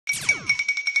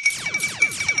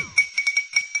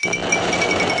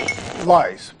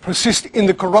lies persist in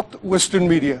the corrupt Western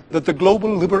media that the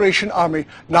Global Liberation Army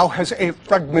now has a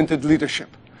fragmented leadership.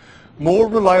 More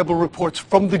reliable reports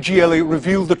from the GLA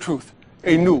reveal the truth.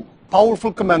 A new,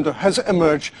 powerful commander has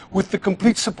emerged with the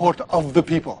complete support of the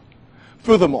people.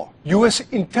 Furthermore, U.S.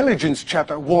 intelligence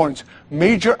chatter warns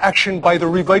major action by the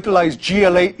revitalized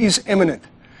GLA is imminent.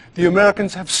 The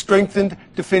Americans have strengthened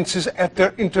defenses at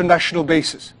their international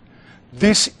bases.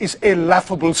 This is a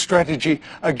laughable strategy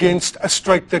against a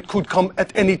strike that could come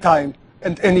at any time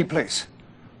and any place.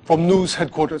 From News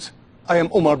Headquarters, I am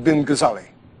Omar bin Ghazali.